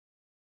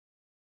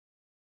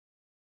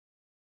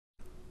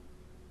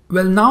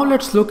Well, now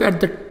let's look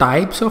at the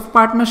types of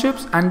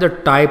partnerships and the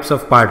types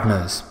of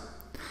partners.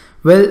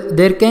 Well,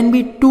 there can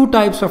be two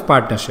types of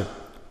partnership: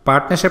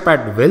 partnership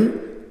at will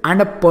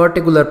and a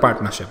particular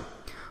partnership.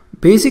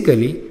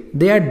 Basically,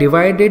 they are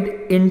divided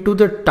into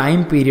the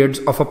time periods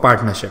of a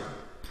partnership.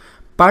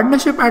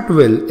 Partnership at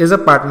will is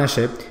a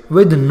partnership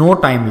with no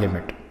time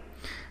limit,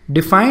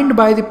 defined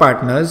by the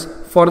partners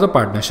for the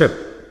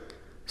partnership.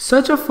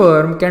 Such a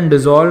firm can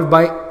dissolve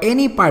by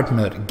any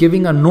partner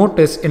giving a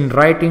notice in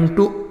writing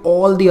to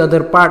all the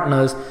other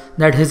partners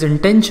that his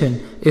intention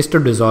is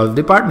to dissolve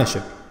the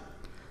partnership.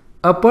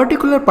 A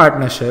particular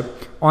partnership,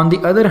 on the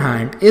other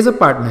hand, is a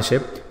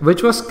partnership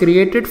which was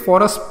created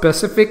for a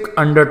specific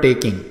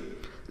undertaking,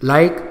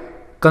 like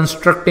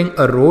constructing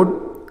a road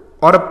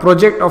or a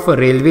project of a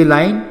railway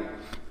line.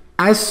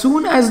 As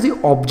soon as the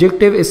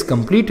objective is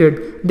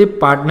completed, the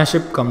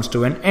partnership comes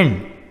to an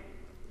end.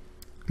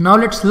 Now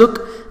let's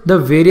look the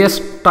various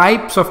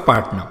types of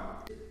partner.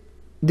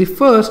 The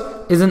first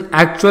is an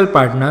actual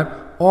partner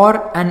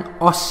or an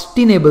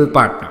ostinable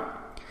partner.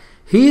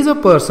 He is a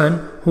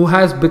person who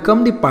has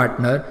become the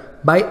partner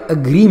by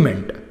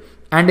agreement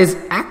and is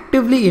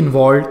actively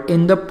involved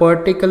in the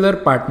particular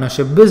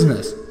partnership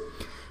business.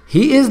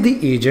 He is the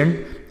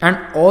agent and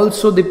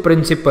also the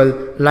principal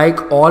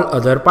like all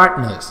other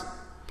partners.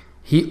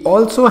 He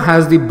also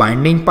has the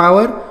binding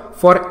power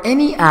for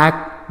any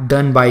act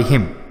done by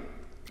him.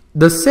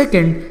 The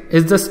second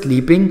is the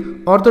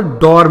sleeping or the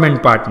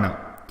dormant partner.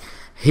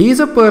 He is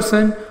a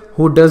person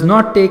who does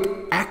not take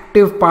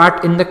active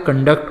part in the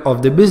conduct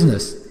of the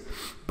business,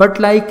 but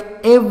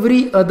like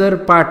every other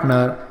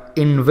partner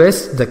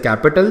invests the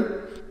capital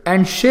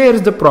and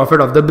shares the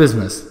profit of the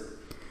business.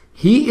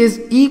 He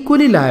is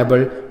equally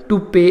liable to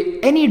pay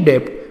any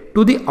debt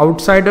to the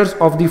outsiders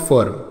of the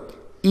firm,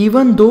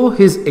 even though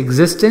his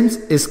existence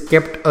is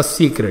kept a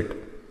secret.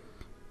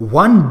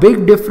 One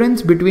big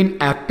difference between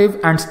active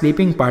and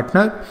sleeping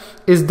partner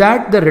is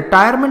that the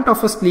retirement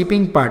of a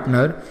sleeping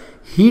partner,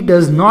 he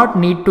does not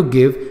need to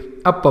give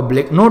a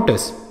public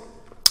notice,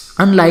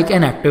 unlike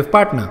an active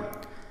partner.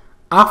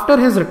 After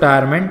his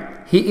retirement,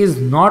 he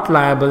is not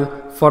liable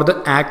for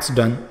the acts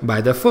done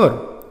by the firm.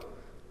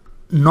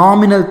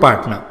 Nominal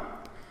partner.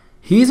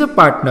 He is a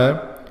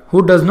partner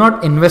who does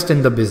not invest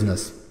in the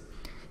business.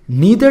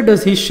 Neither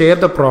does he share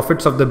the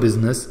profits of the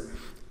business,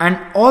 and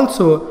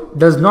also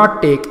does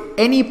not take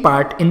any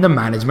part in the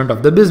management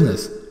of the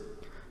business.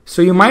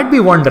 So you might be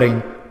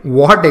wondering,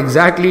 what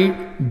exactly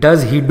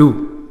does he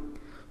do?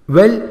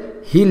 Well,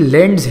 he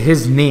lends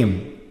his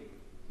name,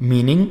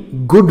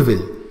 meaning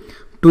goodwill,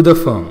 to the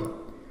firm.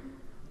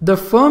 The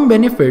firm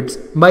benefits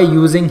by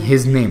using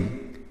his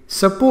name.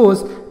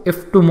 Suppose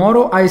if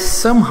tomorrow I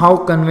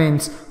somehow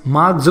convince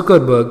Mark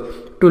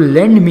Zuckerberg to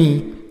lend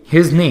me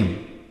his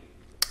name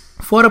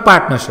for a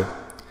partnership,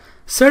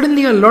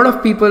 suddenly a lot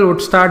of people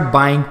would start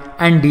buying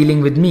and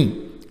dealing with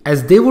me,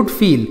 as they would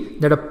feel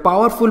that a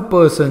powerful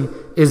person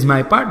is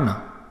my partner.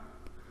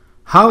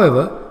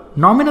 However,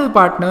 nominal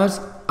partners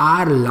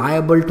are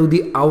liable to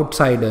the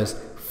outsiders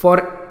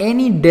for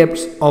any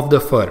debts of the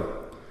firm.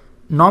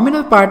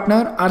 Nominal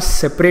partners are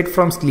separate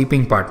from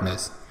sleeping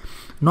partners.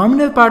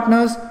 Nominal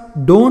partners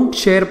don't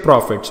share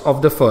profits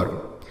of the firm,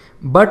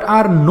 but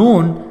are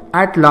known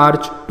at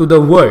large to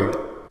the world,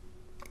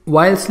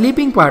 while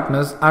sleeping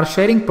partners are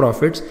sharing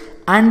profits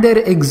and their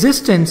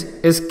existence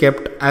is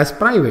kept as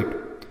private.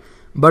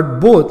 But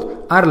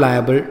both are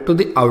liable to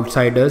the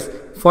outsiders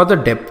for the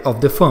debt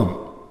of the firm.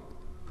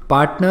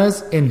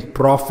 Partners in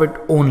profit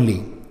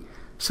only.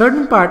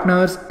 Certain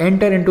partners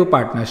enter into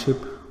partnership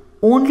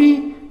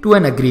only to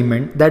an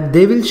agreement that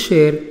they will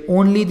share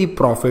only the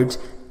profits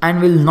and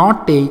will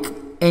not take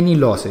any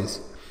losses.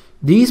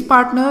 These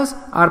partners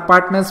are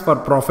partners for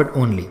profit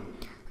only.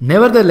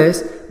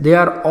 Nevertheless, they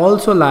are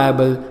also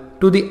liable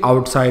to the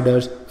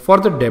outsiders for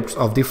the debts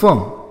of the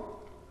firm.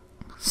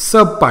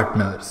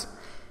 Sub-partners,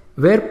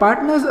 where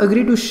partners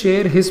agree to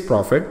share his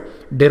profit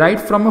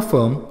derived from a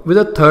firm with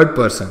a third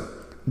person.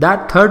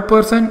 That third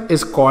person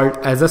is called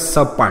as a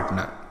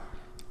sub-partner.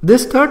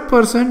 This third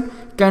person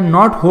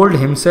cannot hold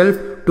himself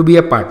to be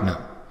a partner.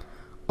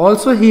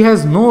 Also, he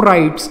has no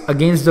rights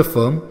against the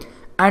firm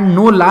and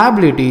no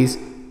liabilities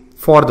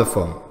for the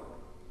firm.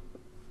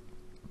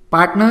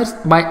 Partners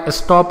by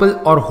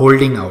estoppel or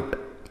holding out.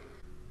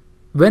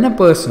 When a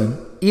person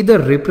either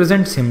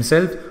represents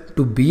himself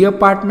to be a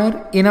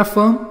partner in a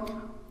firm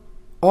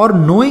or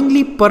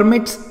knowingly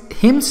permits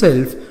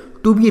himself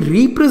to be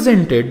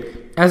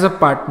represented as a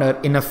partner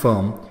in a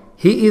firm,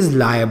 he is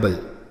liable,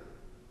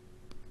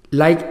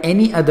 like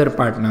any other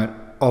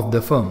partner of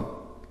the firm,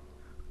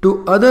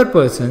 to other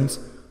persons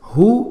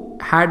who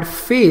had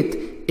faith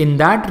in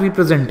that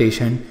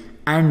representation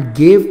and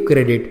gave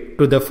credit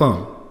to the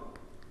firm.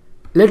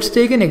 Let's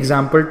take an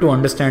example to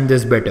understand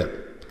this better.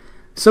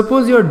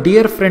 Suppose your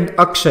dear friend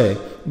Akshay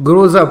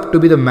grows up to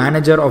be the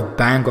manager of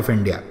Bank of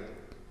India.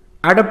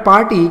 At a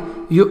party,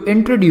 you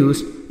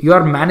introduced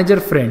your manager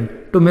friend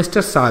to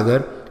Mr. Sagar,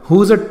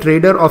 who is a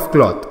trader of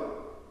cloth.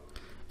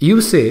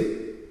 You say,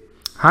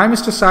 "Hi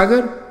Mr.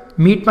 Sagar,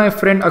 meet my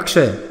friend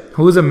Akshay.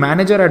 who is a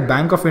manager at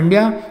Bank of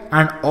India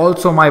and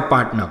also my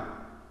partner.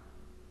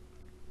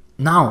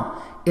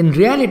 Now, in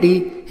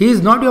reality, he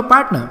is not your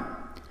partner.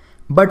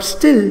 But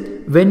still,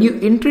 when you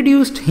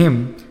introduced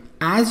him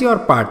as your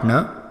partner,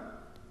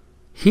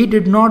 he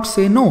did not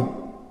say no.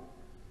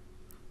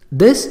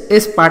 This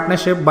is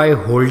partnership by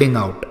holding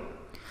out.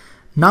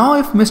 Now,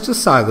 if Mr.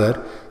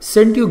 Sagar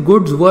sent you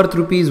goods worth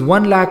rupees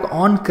 1 lakh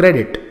on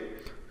credit,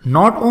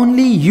 not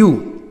only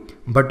you,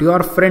 but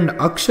your friend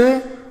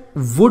Akshay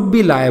would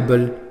be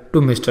liable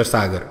to Mr.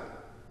 Sagar.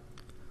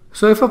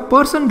 So, if a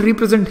person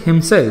represents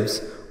himself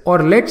or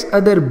lets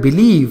other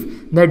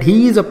believe that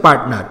he is a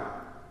partner,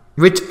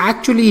 which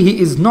actually he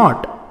is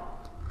not,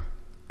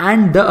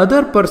 and the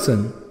other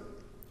person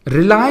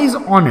relies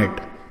on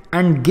it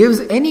and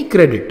gives any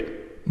credit,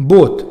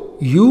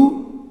 both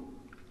you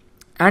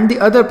and the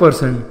other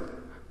person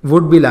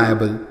would be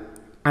liable,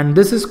 and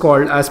this is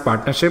called as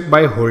partnership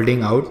by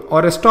holding out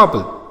or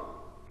estoppel.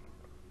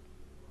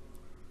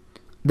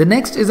 The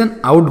next is an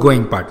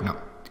outgoing partner.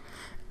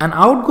 An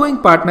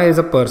outgoing partner is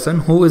a person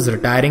who is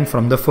retiring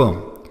from the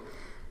firm.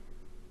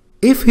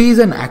 If he is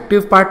an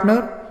active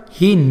partner,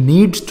 he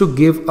needs to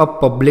give a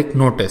public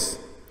notice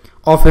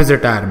of his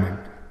retirement,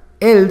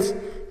 else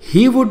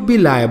he would be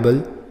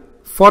liable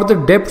for the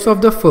debts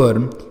of the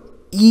firm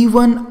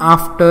even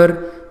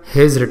after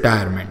his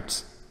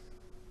retirements.